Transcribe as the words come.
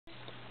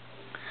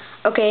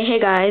Okay, hey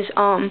guys,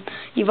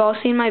 you've all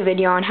seen my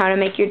video on how to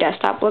make your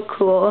desktop look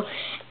cool,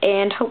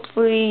 and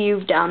hopefully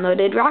you've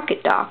downloaded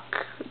RocketDock,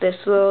 this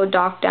little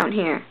dock down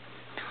here.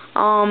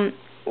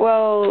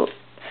 Well,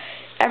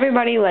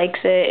 everybody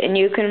likes it, and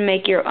you can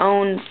make your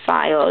own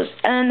files,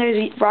 and then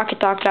there's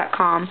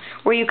RocketDock.com,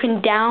 where you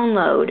can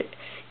download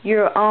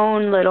your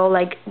own little,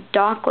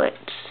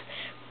 docklets,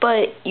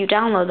 but you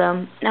download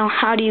them. Now,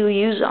 how do you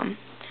use them?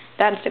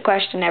 That's the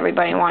question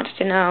everybody wants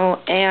to know,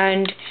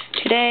 and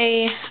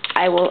today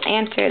I will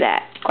answer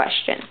that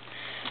question.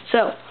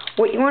 So,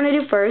 what you want to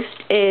do first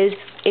is,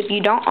 if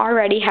you don't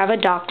already have a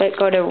docklet,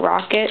 go to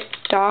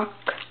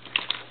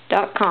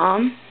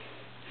RocketDock.com.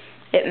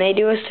 It may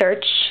do a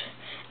search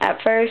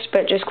at first,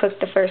 but just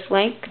click the first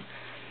link.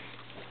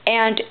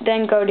 And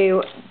then go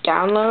to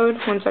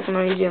download. One second,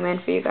 let me zoom in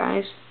for you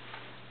guys.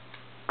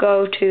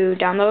 Go to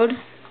download.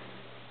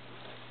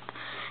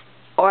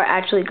 Or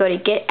actually go to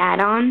get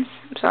add-ons,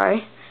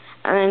 and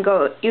then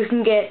you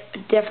can get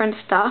different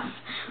stuff.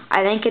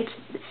 I think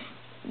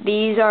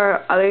these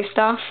are other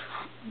stuff,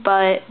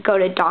 but go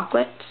to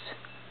docklets,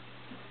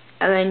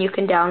 and then you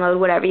can download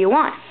whatever you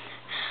want.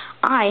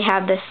 I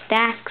have the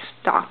Stacks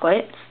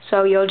docklet,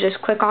 so you'll just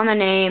click on the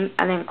name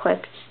and then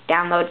click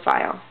download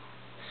file.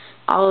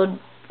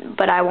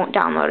 But I won't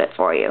download it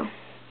for you.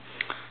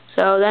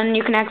 So then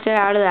you can exit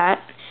out of that,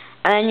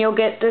 and then you'll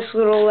get this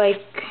little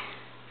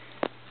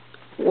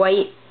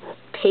white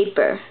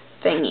paper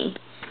thingy.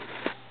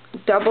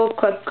 Double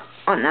click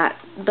on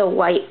the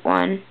white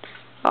one,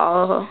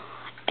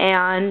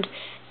 and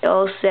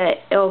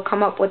it'll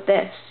come up with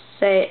this,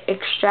 say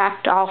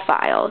extract all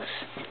files,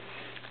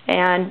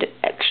 and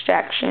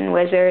extraction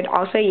wizard.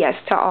 I'll say yes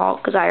to all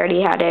because I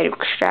already had it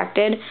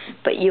extracted,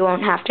 but you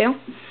won't have to.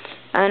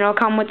 And it'll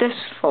come with this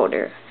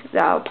folder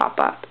that'll pop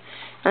up,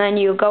 and then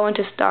you go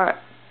into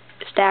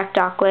stack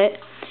docklet,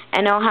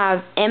 and it'll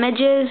have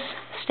images,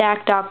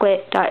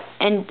 stackdocklet,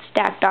 and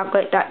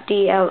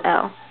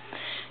stackdocklet.dll.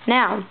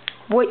 Now,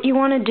 what you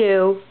want to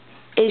do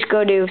is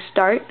go to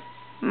Start,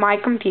 My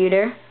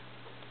Computer,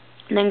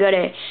 and then go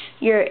to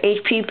your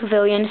HP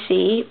Pavilion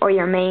C or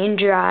your main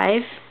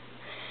drive,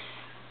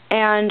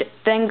 and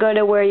then go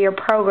to where your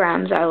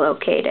programs are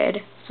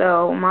located.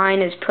 So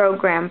mine is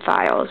Program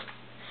Files.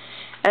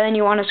 And then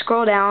you want to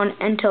scroll down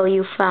until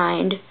you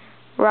find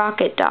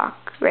RocketDock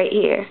right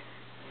here.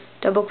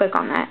 Double click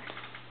on that.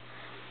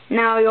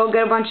 Now you'll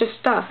get a bunch of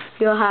stuff.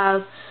 You'll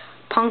have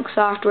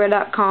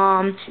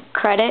punksoftware.com,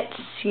 credits,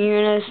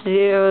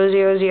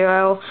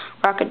 Unis000,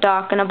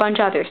 RocketDock, and a bunch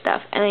of other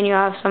stuff. And then you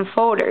have some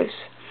folders.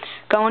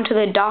 Go into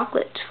the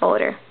docklets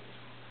folder.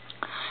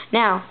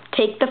 Now,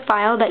 take the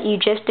file that you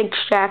just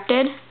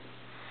extracted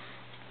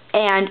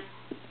and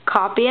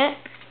copy it.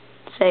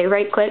 Say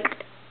right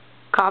click,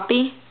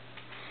 copy,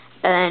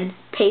 and then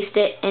paste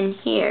it in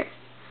here.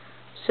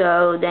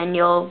 So then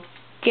you'll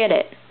get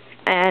it.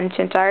 And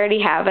since I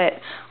already have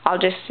it, I'll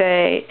just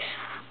say,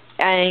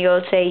 and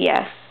you'll say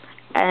yes,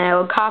 and it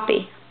will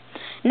copy.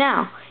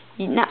 Now,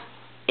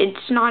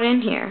 it's not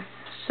in here,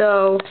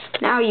 so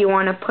now you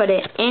want to put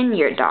it in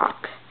your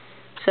dock.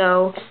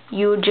 So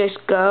you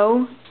just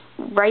go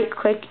right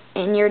click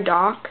in your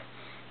dock,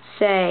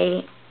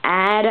 say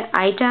add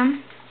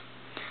item,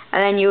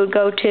 and then you would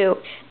go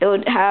to, it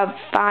would have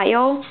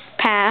file,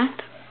 path,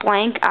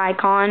 blank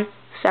icon,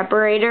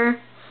 separator,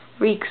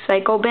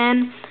 recycle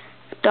bin,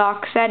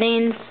 dock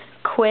settings,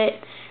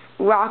 quit,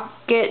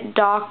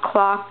 RocketDock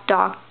clock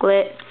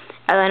docklet,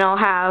 and then I'll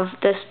have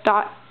the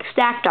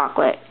stack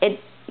docklet. It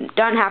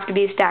doesn't have to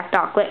be stack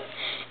docklet.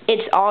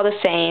 It's all the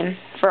same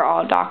for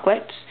all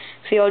docklets.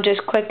 So you'll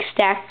just click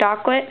stack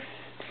docklet,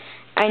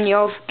 and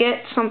you'll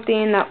get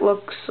something that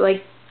looks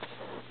like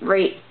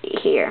right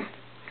here.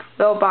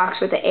 Little box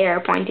with the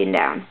arrow pointing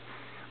down.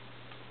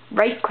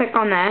 Right click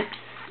on that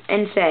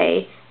and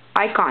say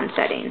icon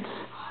settings.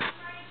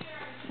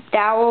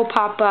 That will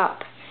pop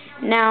up.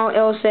 Now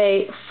it'll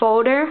say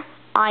folder,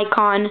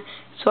 icon,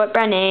 sort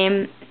by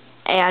name,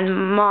 and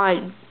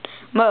mode.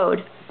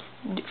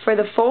 For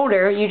the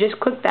folder, you just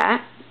click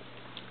that,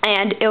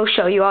 and it'll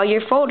show you all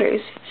your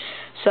folders.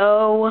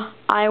 So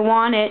I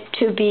want it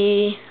to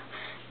be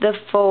the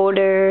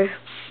folder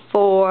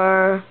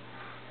for,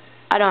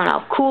 I don't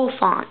know, cool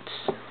fonts.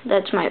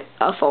 That's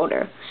a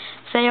folder.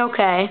 Say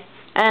OK,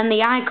 and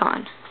the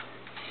icon.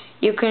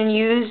 You can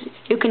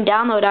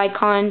download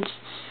icons,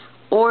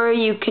 or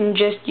you can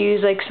just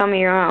use some of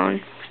your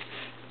own,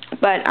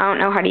 but I don't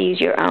know how to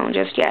use your own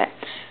just yet.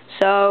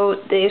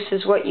 So this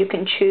is what you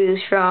can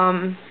choose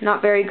from.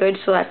 Not very good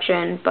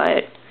selection,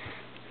 but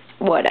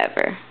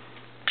whatever.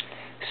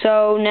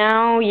 So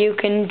now you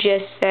can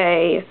just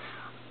say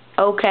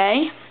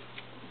OK,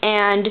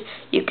 and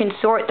you can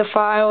sort the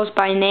files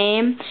by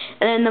name,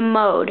 and then the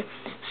mode.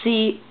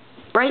 See,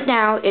 right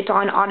now it's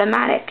on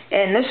automatic,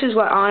 and this is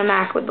what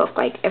automatic would look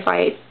like if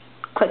I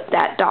click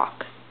that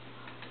dock.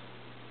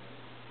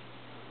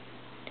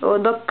 It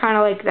would look kind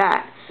of like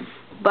that.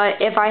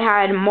 But if I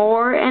had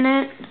more in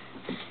it,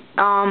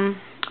 I'll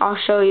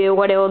show you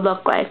what it would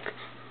look like.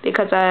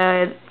 Because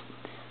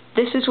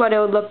this is what it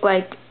would look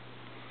like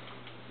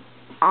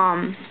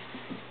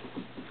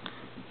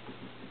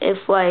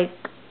if like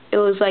it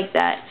was like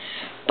that.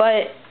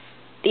 But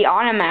the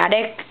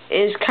automatic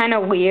is kind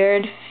of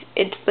weird.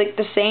 It's like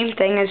the same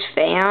thing as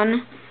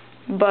fan,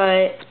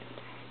 but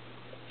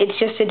it's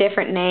just a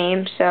different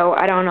name, so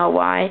I don't know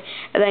why.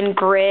 And then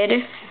grid,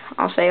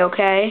 I'll say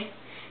okay.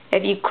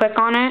 If you click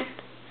on it,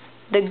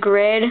 the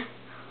grid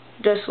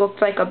just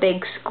looks like a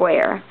big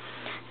square.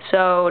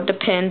 So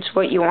depends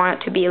what you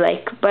want it to be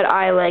like, but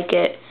I like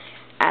it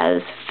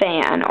as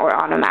fan or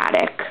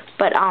automatic.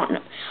 But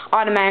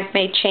automatic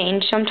may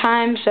change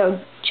sometimes, so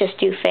just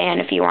do fan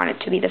if you want it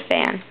to be the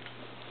fan.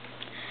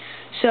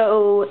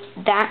 So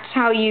that's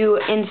how you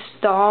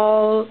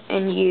install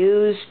and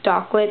use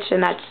docklets,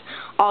 and that's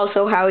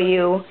also how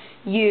you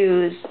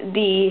use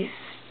the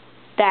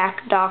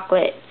stack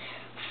docklet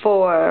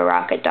for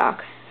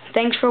RocketDock.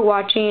 Thanks for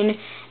watching,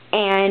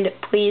 and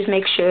please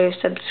make sure to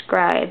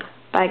subscribe.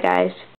 Bye guys.